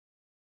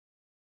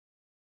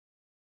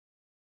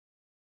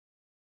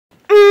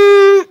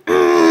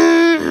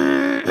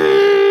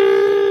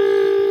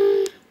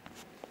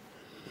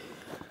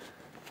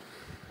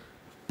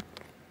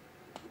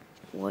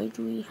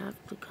do we have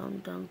to come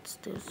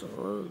downstairs so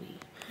early?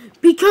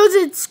 Because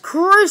it's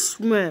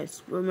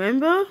Christmas,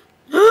 remember?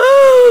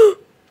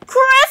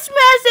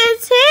 Christmas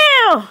is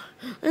here!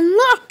 And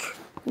look,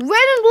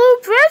 red and blue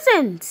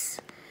presents.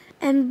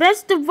 And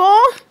best of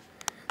all,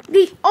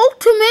 the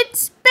ultimate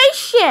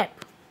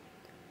spaceship.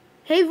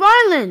 Hey,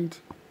 Ryland,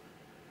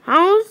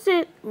 how's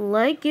it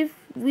like if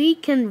we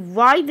can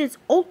ride this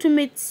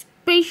ultimate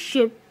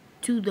spaceship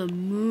to the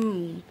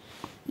moon?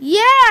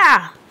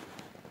 Yeah!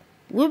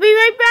 We'll be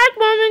right back,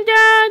 Mom and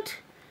Dad.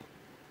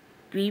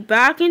 Be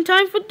back in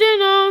time for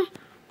dinner.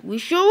 We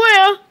sure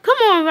will. Come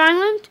on,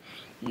 Ryland.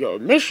 Your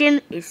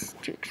mission is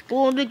to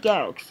explore the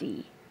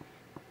galaxy.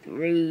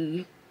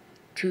 3,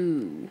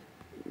 2,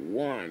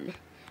 1.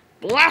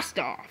 Blast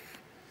off.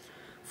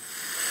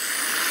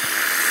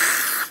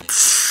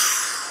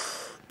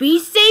 Be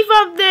safe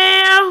up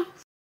there.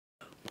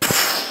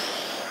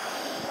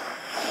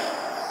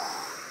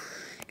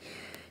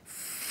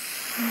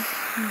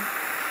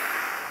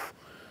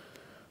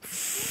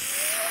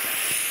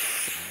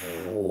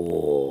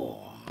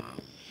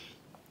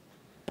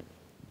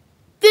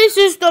 This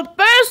is the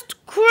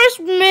best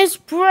Christmas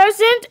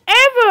present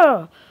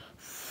ever!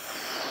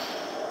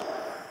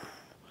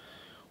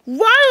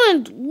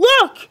 Ryland,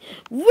 look!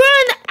 We're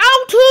in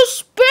outer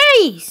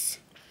space!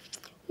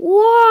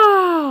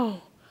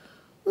 Wow!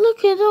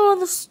 Look at all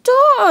the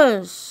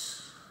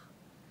stars!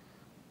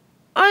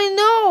 I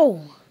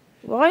know,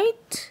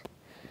 right?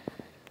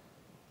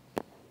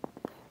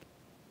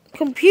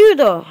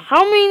 Computer,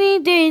 how many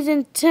days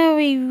until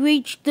we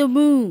reach the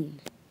moon?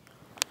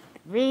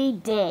 3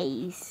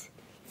 days.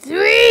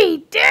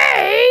 3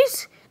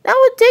 days? That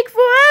would take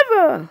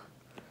forever.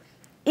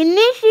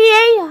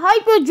 Initiate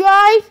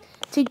hyperdrive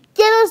to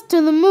get us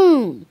to the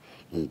moon.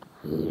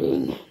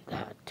 Including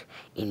that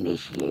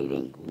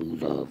initiating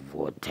lunar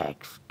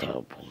vortex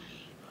teleport.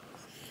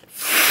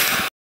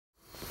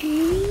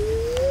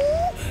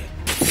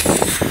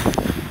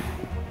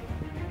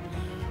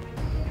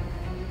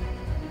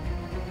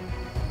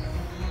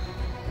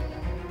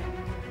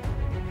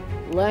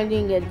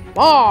 Landing in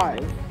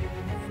 5,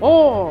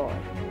 4,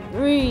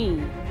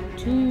 3,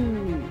 2,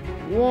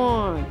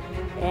 1,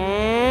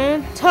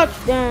 and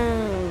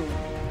touchdown!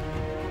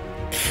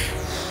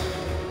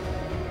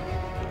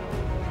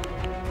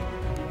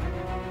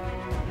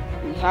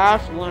 We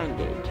have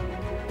landed.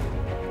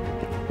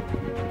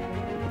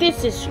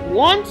 This is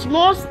one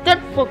small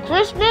step for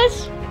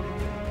Christmas,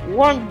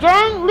 one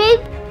giant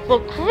leap for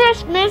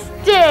Christmas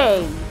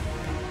Day.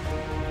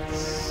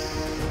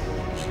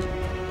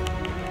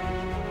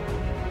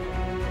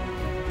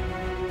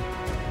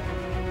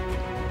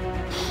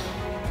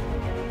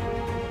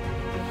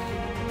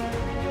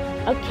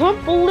 I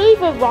can't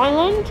believe it,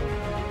 Ryland.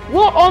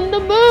 We're on the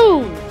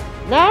moon.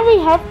 Now we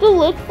have to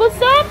look for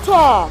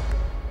Santa.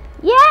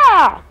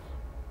 Yeah,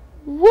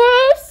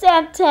 we're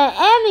Santa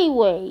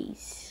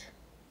anyways.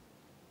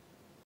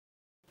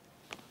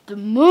 The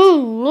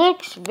moon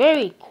looks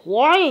very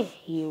quiet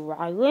here,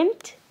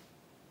 Ryland.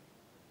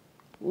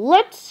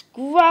 Let's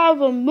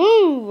grab a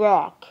moon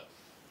rock.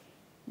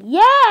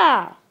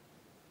 Yeah.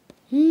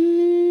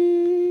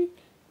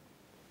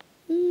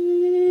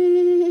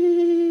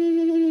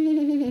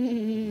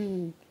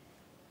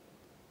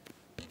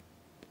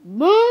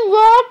 Moon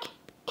rock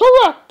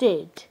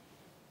collected.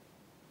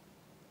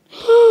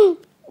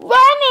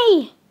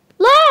 Ronnie,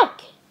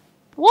 look!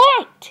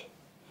 What?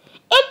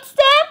 It's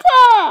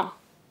Santa!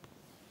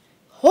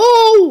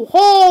 Ho,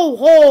 ho,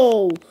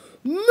 ho!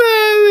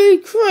 Merry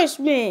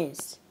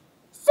Christmas!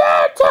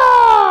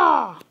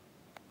 Santa!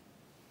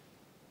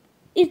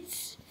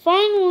 It's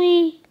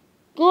finally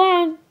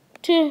glad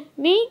to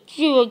meet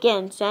you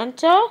again,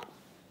 Santa.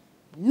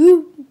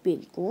 You've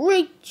been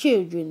great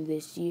children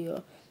this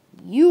year.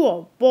 You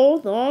are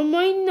both on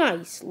my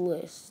nice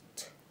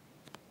list.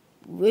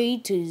 Ready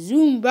to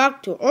zoom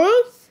back to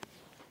Earth?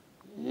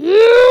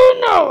 You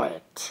know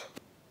it.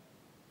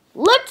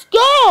 Let's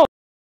go!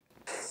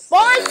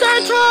 Bye,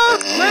 Santa!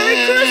 Merry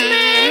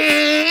Christmas!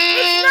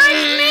 It's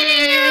nice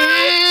meeting you!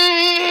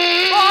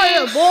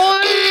 Bye,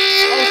 boys!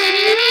 I'll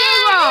see you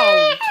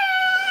around!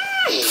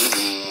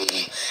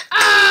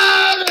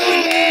 All the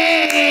way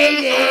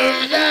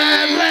is the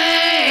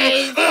place!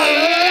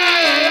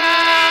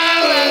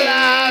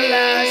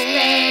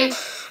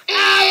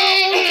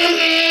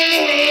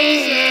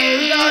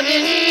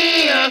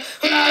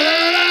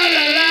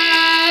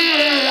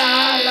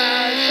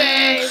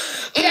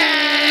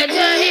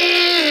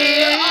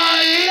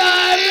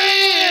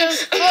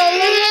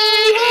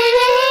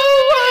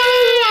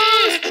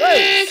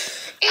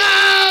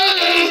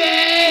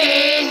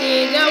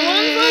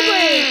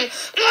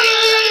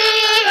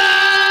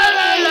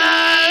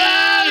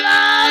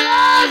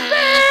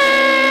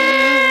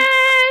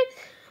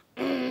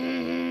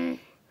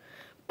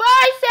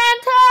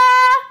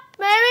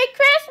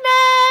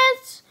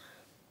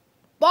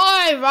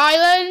 Bye,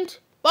 Ryland.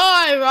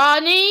 Bye,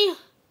 Ronnie.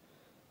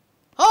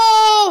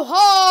 Ho,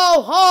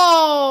 ho,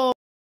 ho!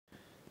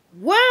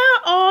 Where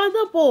are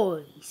the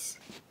boys?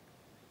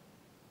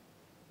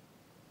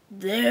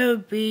 They'll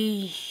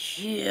be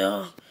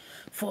here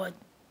for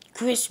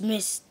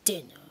Christmas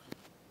dinner.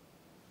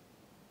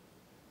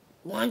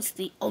 Once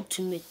the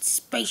ultimate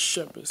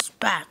spaceship is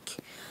back,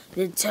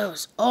 they tell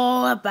us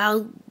all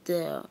about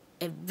the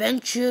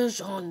adventures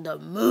on the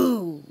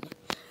moon.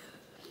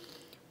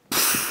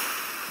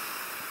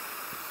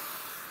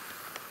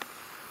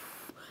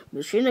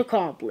 Mission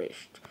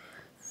accomplished.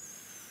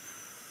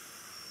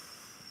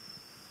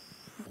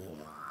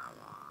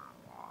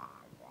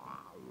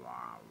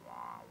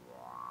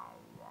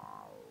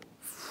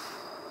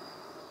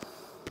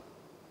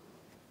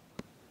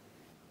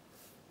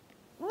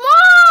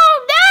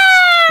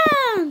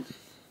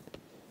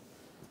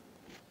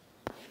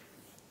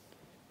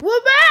 We're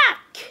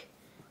back!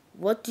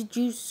 What did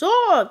you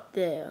saw up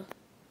there?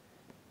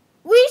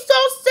 We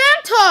saw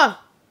Santa!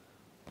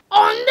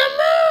 On the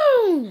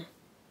moon!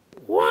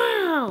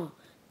 Wow!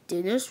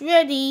 Dinner's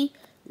ready.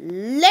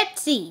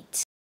 Let's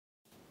eat!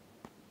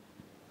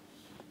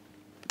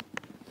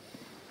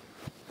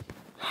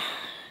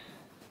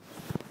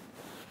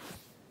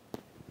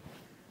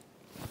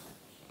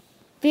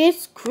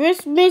 This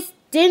Christmas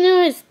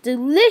dinner is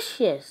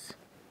delicious.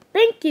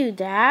 Thank you,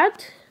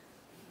 Dad.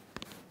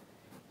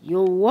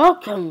 You're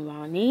welcome,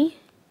 Ronnie.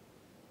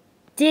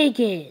 Dig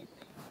in.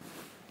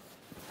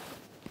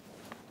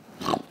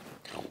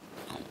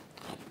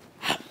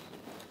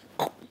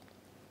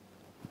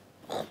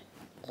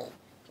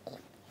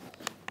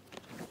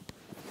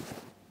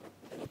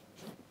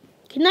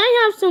 Can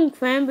I have some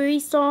cranberry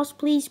sauce,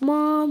 please,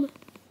 Mom?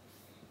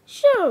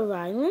 Sure,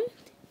 Ryland.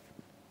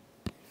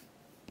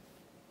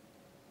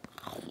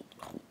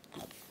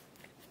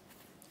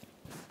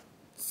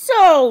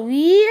 So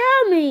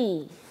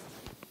yummy!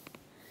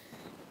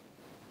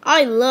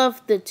 I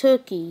love the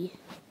turkey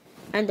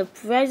and the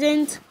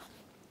present.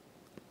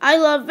 I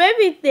love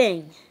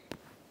everything.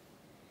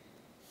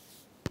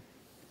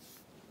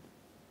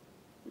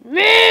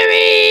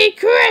 Merry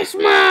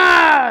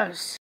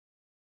Christmas!